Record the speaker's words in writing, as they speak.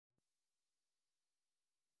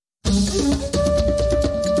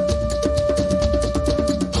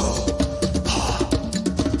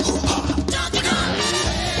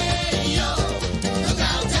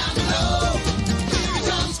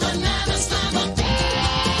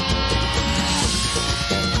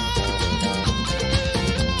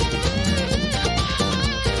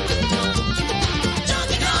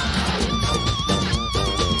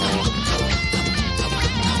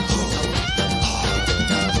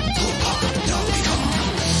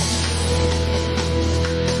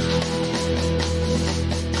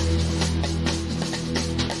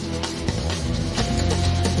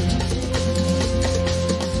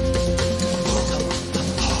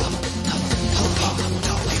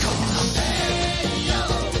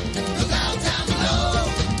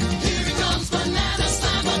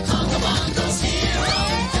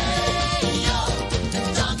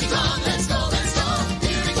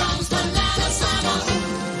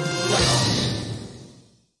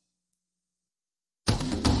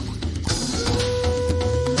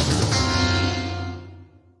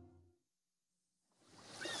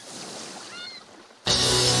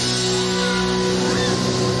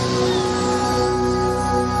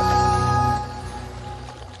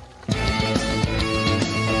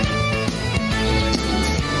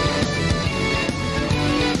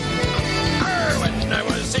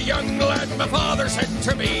my father said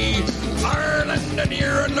to me, Ireland and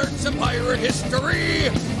here and learnt some pirate history.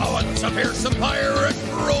 Once a fearsome pirate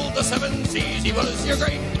ruled the seven seas. He was your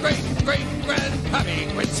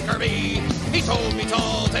great-great-great-grandpappy with Scurvy. He told me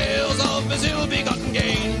tall tales of his ill-begotten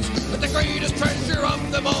gains, but the greatest treasure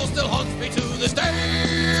of them all still haunts me to this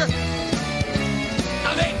day.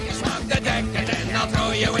 I'll make you swap the deck and then I'll throw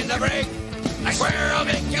you in the brig. I swear I'll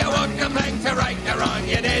make you walk the plank to right the wrong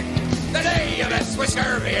you did. The day you mess with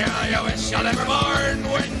Scurvy, I wish you'll never mourn.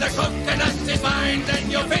 When the coconut is mine,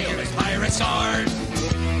 then you'll feel his pirate sword.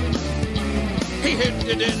 He hid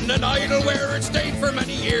it in an idol where it stayed for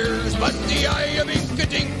many years, but the eye of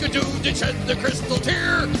Inka-Dinka-Doo did shed the crystal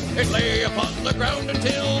tear. It lay upon the ground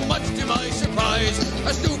until, much to my surprise,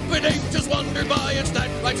 a stupid ape just wandered by and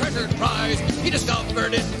snatched my treasured prize. He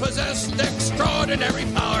discovered it possessed extraordinary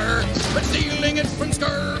power, but stealing it from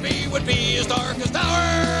Scurvy would be his darkest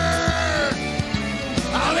hour.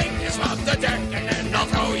 I'll make you swap the deck and then I'll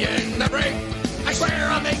throw you in the brig. I swear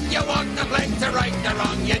I'll make you walk the plank to right the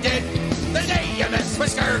wrong you did. The day you mess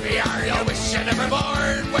with Scurvy, you'll wish you never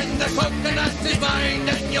born. When the coconut is mine,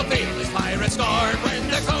 then you'll feel his pirate scorn. When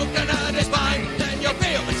the coconut is mine, then you'll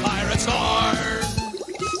feel his pirate scorn.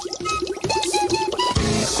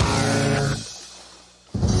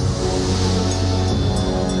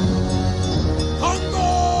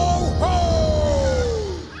 Kongo Bongo!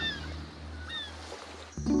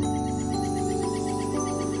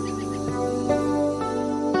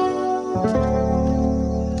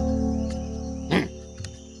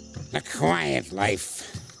 A quiet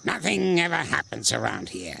life. Nothing ever happens around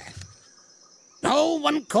here. No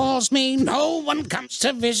one calls me, no one comes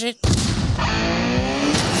to visit.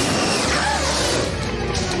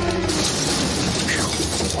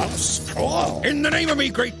 Close call. In the name of me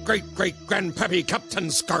great-great-great-grandpappy Captain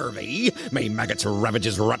Scurvy, may maggots ravage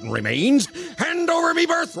his rotten remains, hand over me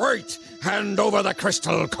birthright, hand over the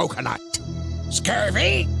crystal coconut.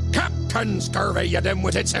 Scurvy? Captain Scurvy, you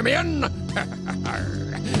dim-witted simian!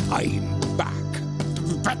 I'm back.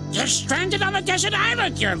 But you're stranded on a desert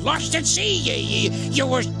island. You're lost at sea. You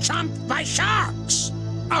were chomped by sharks.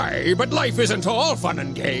 Aye, but life isn't all fun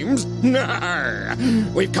and games.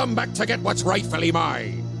 We've come back to get what's rightfully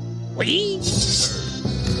mine. We?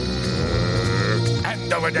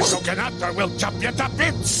 Hand over the coconut or we'll chop you to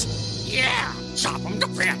bits. Yeah, chop 'em to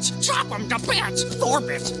bits. Chop 'em to bits. 4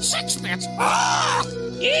 bits, 6 bits. Ah!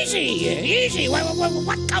 Easy.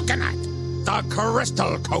 What coconut? The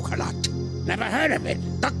crystal coconut. Never heard of it.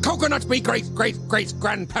 The coconut me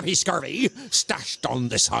great-great-great-grandpappy Scurvy stashed on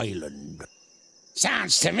this island.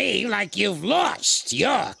 Sounds to me like you've lost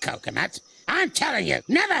your coconut. I'm telling you,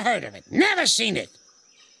 never heard of it, never seen it.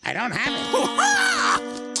 I don't have it.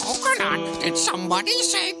 Coconut? Did somebody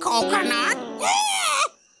say coconut?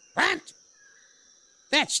 What?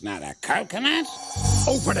 That's not a coconut.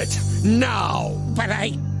 Open it now. But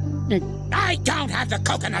I don't have the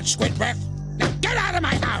coconut, Squidward. Now get out of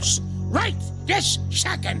my house right this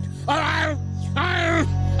second, or I'll...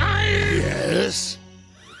 Yes?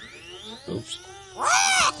 Oops.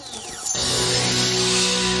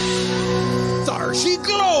 There she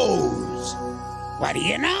glows! What do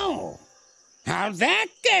you know? How'd that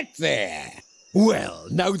get there? Well,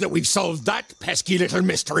 now that we've solved that pesky little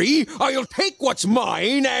mystery, I'll take what's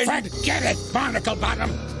mine and... Forget it, Barnacle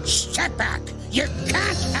Bottom. Step back. You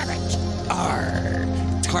can't have it. Arr,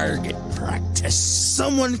 target practice.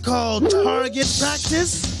 Someone called target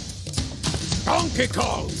practice? Donkey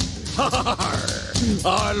Kong!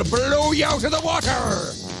 I'll blow you out of the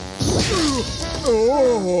water!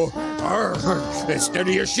 Oh, as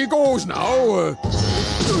steady as she goes now.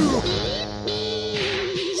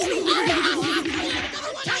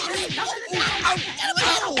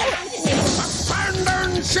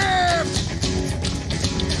 Abandon ship!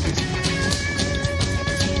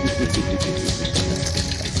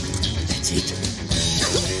 That's it.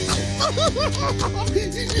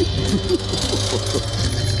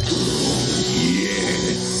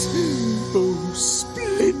 Yes! Oh,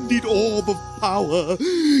 splendid orb of power!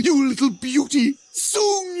 You little beauty!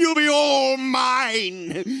 Soon you'll be all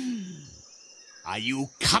mine! Are you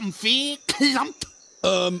comfy, Clump?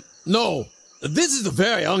 No. This is a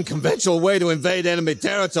very unconventional way to invade enemy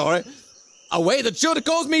territory. A way that should have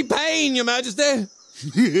caused me pain, Your Majesty.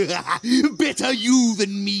 Better you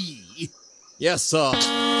than me. Yes, sir.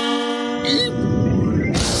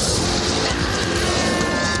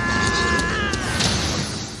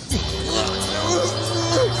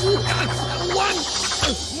 One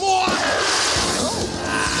more!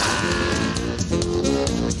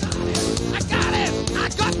 I got it! I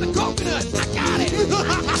got the coconut! I got it!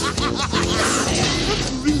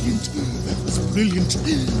 Brilliant. That was brilliant.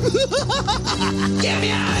 Get me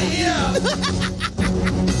out of here!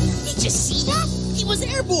 Did you see that? He was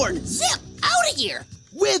airborne. Zip! Out of here!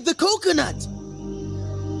 With the coconut.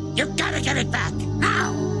 You gotta get it back,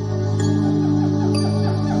 now!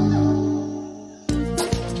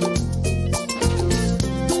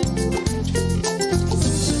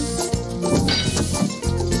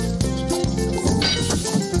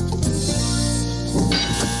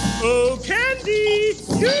 Oh, candy!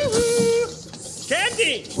 Yoo-hoo!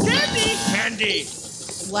 Candy! Candy! Candy!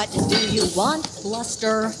 What do you want,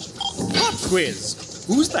 Bluster? Pop quiz.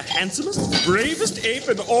 Who's the handsomest, bravest ape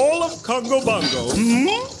in all of Kongo Bongo?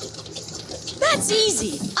 That's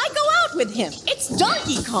easy. I go out with him. It's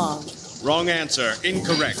Donkey Kong. Wrong answer.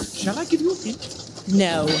 Incorrect. Shall I give you a hint?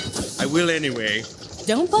 No. I will anyway.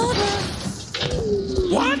 Don't bother.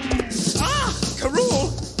 What? Ah!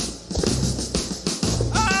 Karul!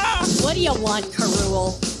 Ah! What do you want,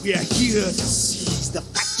 Karul? We are here to seize the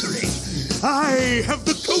factory. I have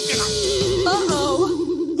the coconut.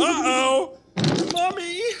 Uh-oh. Uh-oh!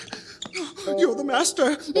 Mommy! You're the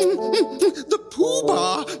master. The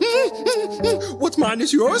poobah. What's mine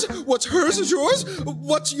is yours. What's hers is yours.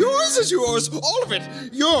 What's yours is yours. All of it.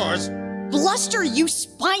 Yours. Bluster, you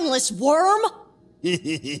spineless worm! Well,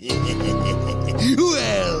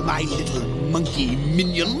 my little monkey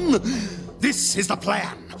minion, this is the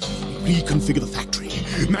plan. Reconfigure the factory,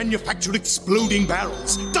 manufacture exploding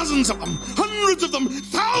barrels, dozens of them, hundreds of them,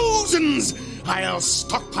 thousands. I'll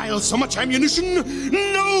stockpile so much ammunition,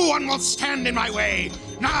 no one will stand in my way.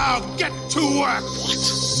 Now get to work.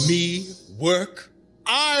 What? Me? Work?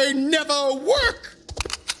 I never work!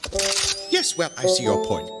 Yes, well, I see your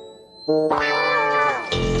point.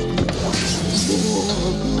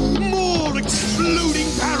 More exploding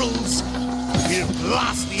barrels. We'll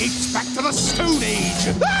blast the apes back to the Stone Age.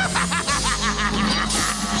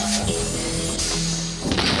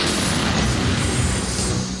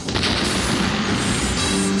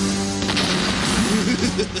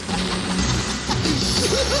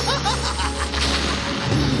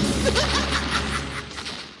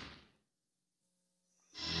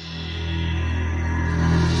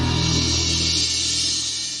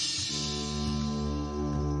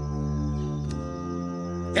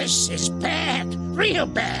 This is bad, real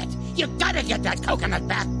bad. You gotta get that coconut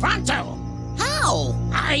back pronto. How?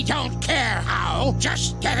 I don't care how,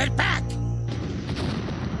 just get it back.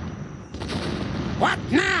 What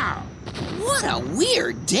now? What a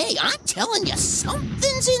weird day. I'm telling you,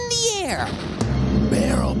 something's in the air.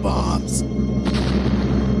 Barrel bombs.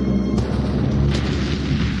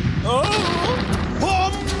 Oh!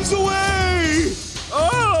 Bombs away!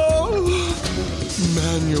 Oh!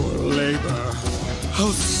 Manual labor.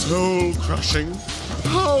 How soul-crushing.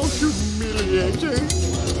 How humiliating.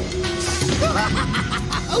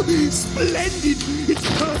 Splendid! It's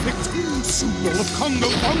perfect! Soon all of Kongo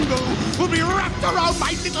Bongo will be wrapped around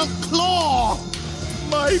my little claw!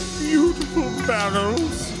 My beautiful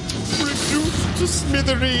barrels, reduced to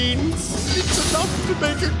smithereens. It's enough to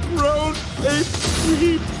make a grown ape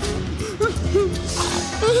weep.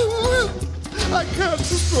 I can't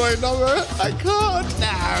destroy another. I can't.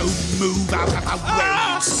 Now move out of the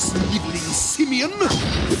way, sniveling simian!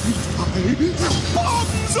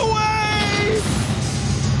 Bombs away!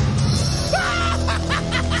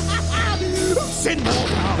 Send more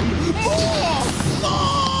down! More!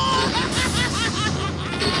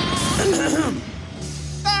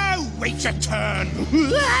 wait your turn.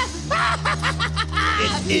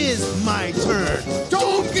 It is my turn.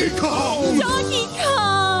 Donkey Kong! Donkey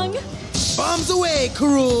Kong! Bombs away,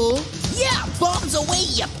 Karul. Yeah, bombs away,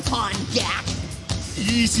 you pawn gack.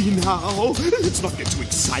 Easy now. Let's not get too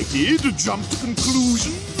excited or jump to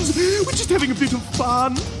conclusions. We're just having a bit of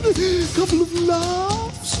fun. Couple of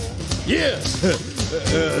laughs. Yes.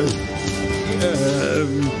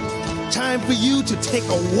 Time for you to take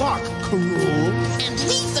a walk, Karul. And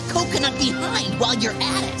leave the coconut behind while you're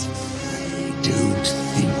at it. I don't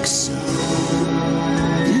think so.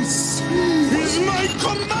 This is my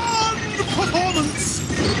command performance.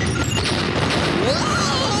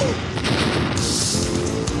 Whoa!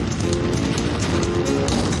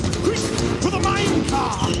 Quick, to the mine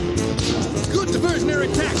car. Good diversionary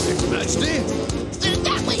tactics, Majesty.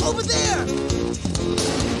 That way! Over there!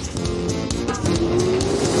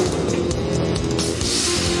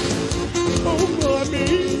 Oh, mommy.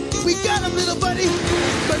 We got him, little buddy.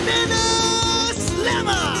 Banana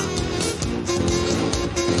Slammer!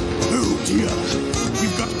 Oh, dear.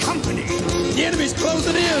 We've got company. The enemy's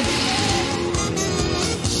closing in.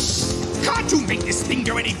 Can't you make this thing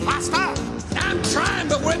go any faster? I'm trying,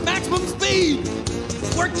 but we're at maximum speed.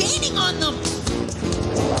 We're gaining on them!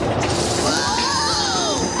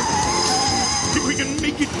 Whoa! If we can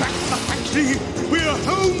make it back to the factory, we're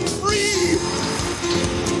home free.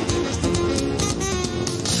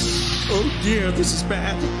 Oh dear, this is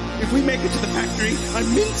bad. If we make it to the factory,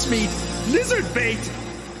 I'm mincemeat, lizard bait.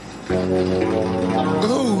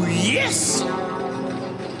 Oh yes!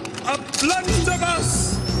 A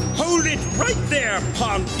blunderbuss! Hold it right there,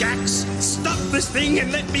 Pond Gax! Stop this thing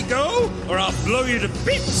and let me go, or I'll blow you to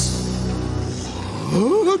bits!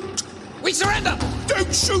 What? We surrender.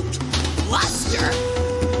 Don't shoot! Buster!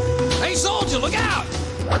 Hey, soldier, look out.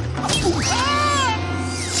 Ah!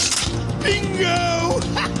 Bingo!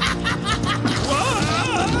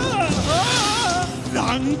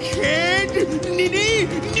 Lunkhead! Ninny!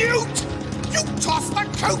 Newt! You tossed the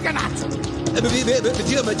coconut!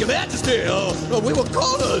 Your Majesty, we were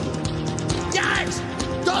cornered. Guys,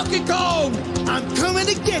 Donkey Kong! I'm coming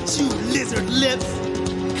to get you, lizard lips.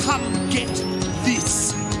 Come get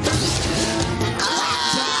this!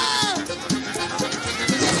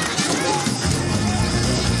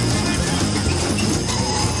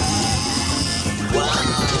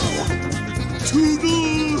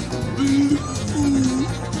 Toodle!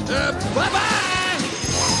 Bye-bye!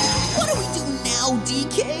 What do we do now,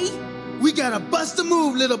 DK? We gotta bust a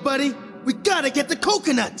move, little buddy. We gotta get the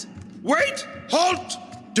coconut. Wait! Halt!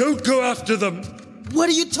 Don't go after them! What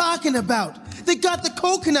are you talking about? They got the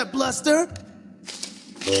coconut, Bluster.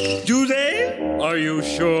 Do they? Are you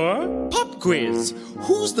sure? Pop quiz.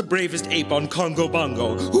 Who's the bravest ape on Kongo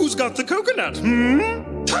Bongo? Who's got the coconut?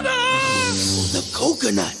 Ta-da! The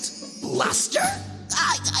coconut. Buster?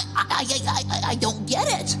 I don't get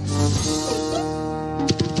it.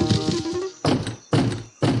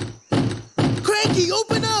 Cranky,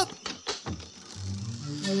 open up!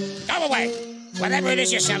 Go away. Whatever it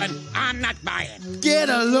is you're selling, I'm not buying. Get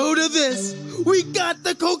a load of this. We got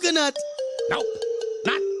the coconut. Nope,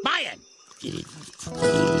 not buying.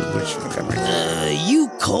 You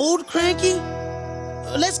cold, Cranky?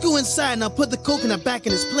 Let's go inside and I'll put the coconut back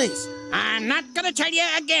in its place. I'm not gonna tell you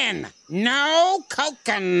again. No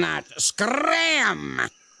coconut. Scram.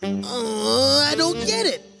 I don't get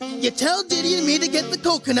it. You tell Diddy and me to get the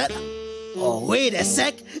coconut. Oh, wait a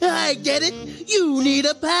sec. I get it. You need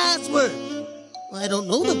a password. I don't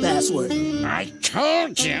know the password. I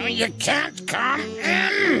told you you can't come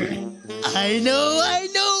in. I know.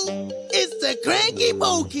 It's the Cranky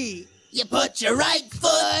Pokey. You put your right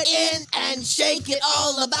foot in and shake it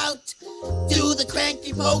all about. Do the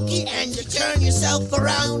Cranky Pokey and you turn yourself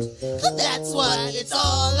around. That's what it's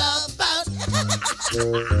all about.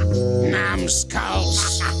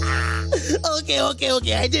 Numbskulls.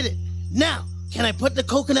 Okay, I did it. Now, can I put the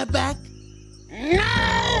coconut back?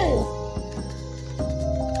 No!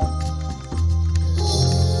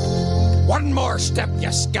 One more step,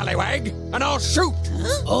 you scallywag, and I'll shoot.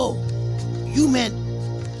 Huh? Oh, you meant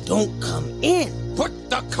don't come in. Put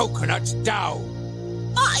the coconuts down.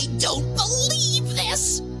 I don't believe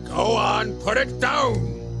this. Go on, put it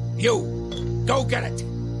down. You, go get it.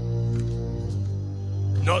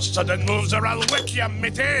 No sudden moves or I'll whip ya,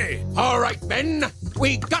 matey. All right, Ben,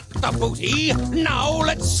 we got the booty. Now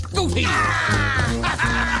let's scooty.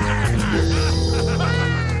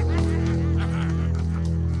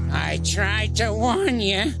 I tried to warn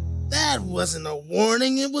you. That wasn't a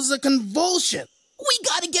warning, it was a convulsion. We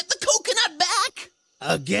gotta get the coconut back.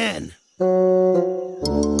 Again.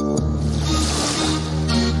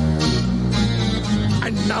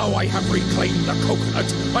 And now I have reclaimed the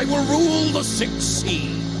coconut, I will rule the 6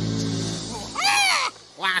 seas.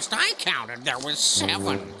 Last I counted, there was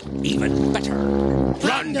 7. Even better.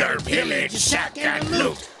 Plunder, pillage, sack, and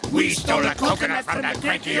loot. We stole a coconut from that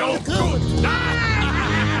cranky old coot.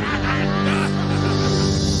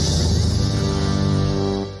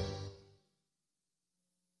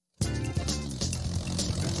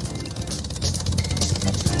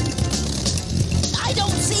 I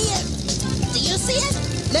don't see it. Do you see it?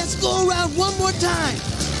 Let's go around one more time.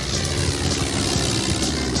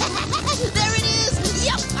 There it is.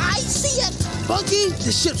 Yep, I see it. Bunky,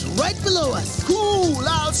 the ship's right below us. Cool,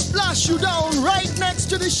 I'll splash you down right next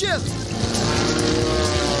to the ship.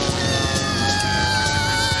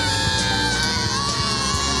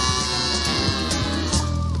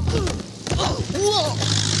 Whoa,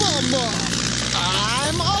 Mama,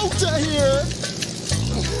 I'm out of here.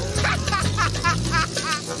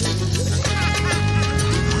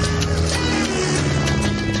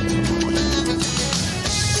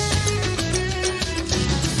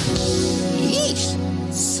 Yeesh,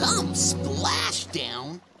 some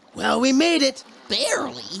splashdown. Well, we made it.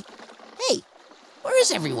 Barely. Hey, where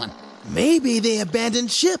is everyone? Maybe they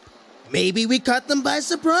abandoned ship. Maybe we caught them by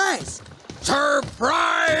surprise.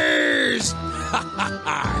 Surprise!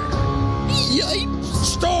 Yikes.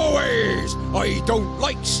 Stowaways! I don't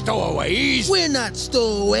like stowaways. We're not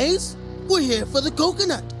stowaways. We're here for the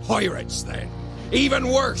coconut. Pirates, then. Even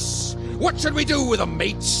worse. What should we do with them,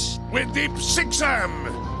 mates? With deep 6'em.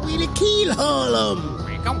 We'll keelhaul 'em.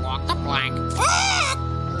 We can walk the plank.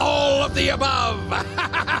 All of the above.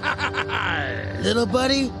 Little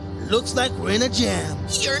buddy, looks like we're in a jam.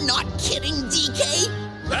 You're not kidding, DK?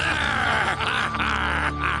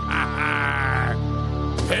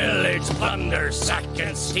 Pillage, plunder, sack,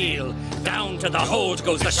 and steal. Down to the hold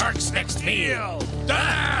goes the shark's next meal.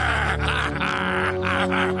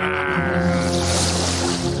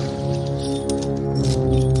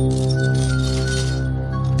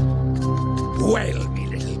 Well, me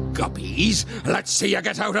little guppies, let's see you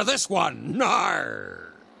get out of this one.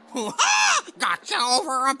 Nar. Got you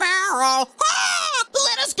over a barrel.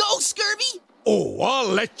 Let us go, Scurvy. Oh, I'll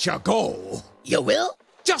let you go. You will?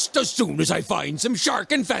 Just as soon as I find some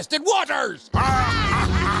shark-infested waters.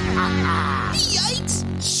 Yikes!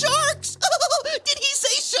 Sharks! Did he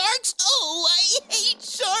say sharks? Oh, I hate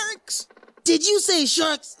sharks. Did you say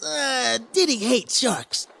sharks? Did he hate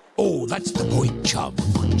sharks? Oh, that's the point, chum.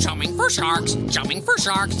 Jumping for sharks, jumping for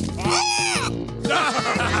sharks.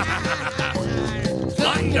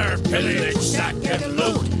 Plunder, pillage, sack, and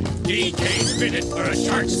loot. DK's fitted for a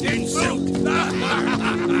sharkskin suit.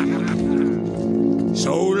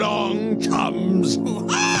 So long, chums.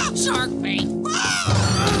 Shark bait.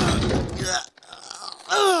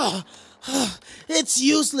 It's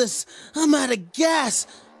useless. I'm out of gas.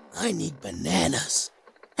 I need bananas.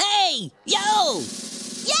 Hey, yo!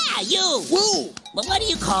 Yeah, you! Whoa! But what do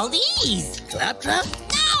you call these? Claptrap?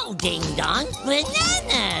 No, ding-dong.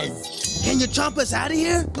 Bananas! Can you chomp us out of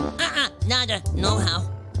here? Nada. No how.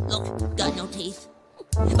 Look, got no teeth.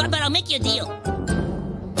 But I'll make you a deal.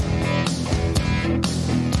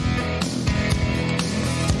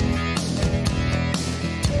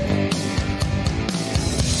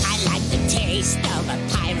 I like the taste of a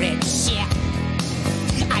pirate ship.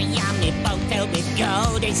 A yummy boat filled with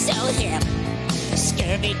gold is so hip.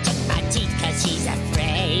 Scurvy took my teeth 'cause he's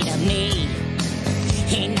afraid of me.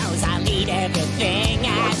 He knows I'll eat everything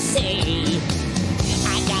I see.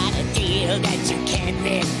 I got a deal that you can't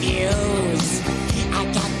refuse. I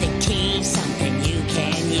got the key, something you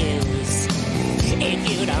can use. If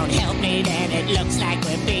you don't help me, then it looks like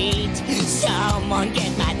we're beat. Someone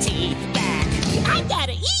get my teeth back. I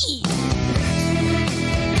gotta eat.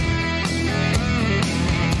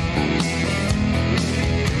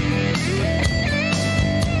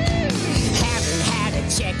 Haven't had a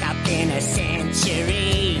checkup in a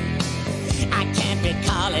century. I can't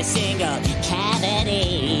recall a single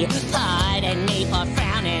cavity. Pardon me for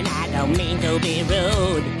frowning, I don't mean to be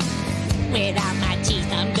rude. Without my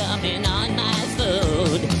teeth, I'm gumming on my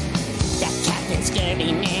food. That Captain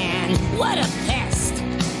Scurvy man, what a pest.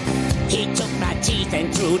 He took my teeth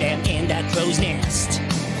and threw them in the crow's nest.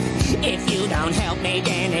 If you don't help me,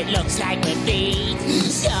 then it looks like we're beat.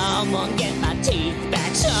 Someone get my teeth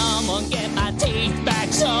back. Someone get my teeth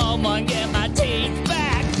back. Someone get my teeth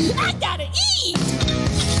back. I gotta eat!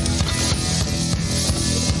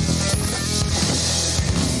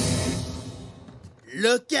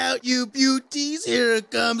 Look out, you beauties. Here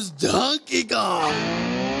comes Donkey Kong.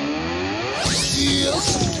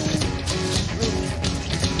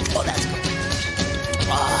 Oh, that's good.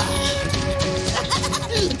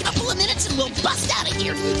 A couple of minutes nuts and we'll bust out of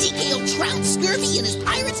here. DK will trounce Scurvy and his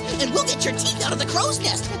pirates, and we'll get your teeth out of the crow's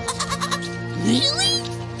nest. Really?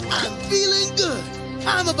 I'm feeling good.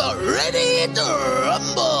 I'm about ready to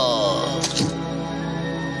rumble.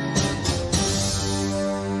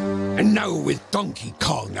 And now with Donkey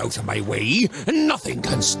Kong out of my way, nothing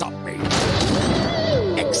can stop me.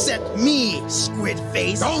 Except me, Squid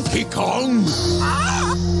Face. Donkey Kong!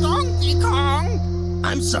 Ah, Donkey Kong!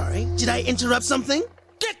 I'm sorry, did I interrupt something?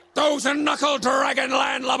 Get those knuckle dragon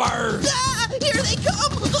landlubbers! Ah, here they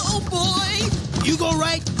come! Oh boy! You go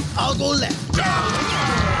right, I'll go left.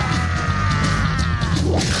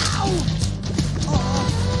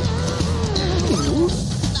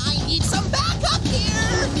 I need some backup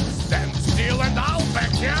here! Stand still and I'll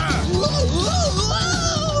back ya!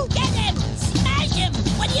 Get him! Smash him!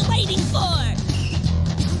 What are you waiting for? I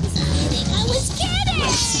was kidding!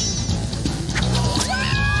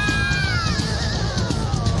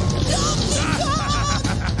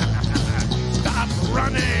 Stop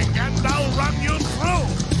running and I'll run you through!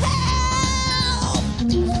 Help!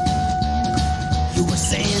 You were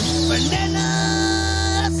saying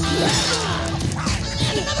bananas!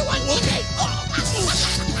 And another one, DK!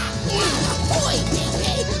 Boy, DK!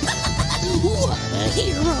 What a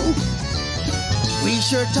hero! We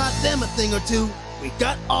sure taught them a thing or two. We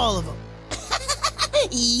got all of them.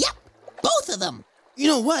 Yep, both of them. You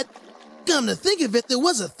know what? Come to think of it, there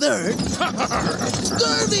was a third.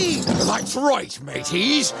 Scurvy! That's right,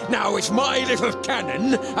 mateys. Now it's my little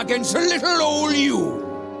cannon against little old you.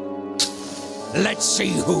 Let's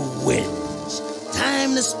see who wins.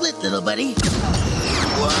 Time to split, little buddy.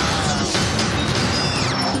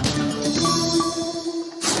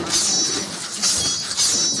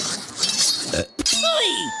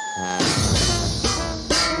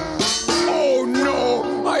 Oh no,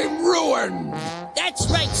 I'm ruined. That's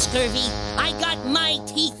right, Scurvy. I got my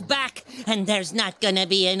teeth back, and there's not gonna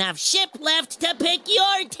be enough ship left to pick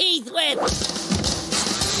your teeth with.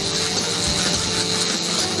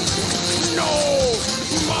 No,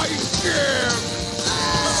 my ship.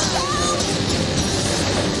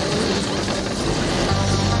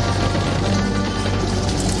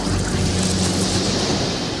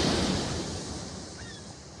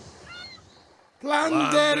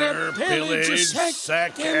 Plunder, pillage,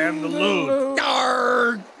 sack, and loot.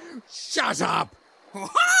 Arrgh! Shut up.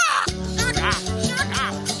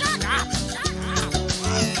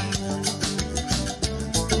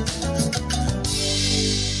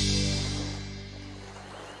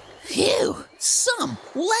 Phew, some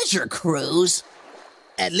leisure cruise.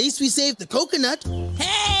 At least we saved the coconut.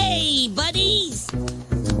 Hey, buddies!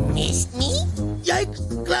 Missed me? Yikes,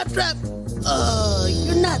 claptrap.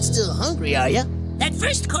 You're not still hungry, are you? That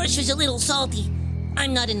first course was a little salty.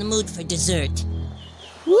 I'm not in the mood for dessert.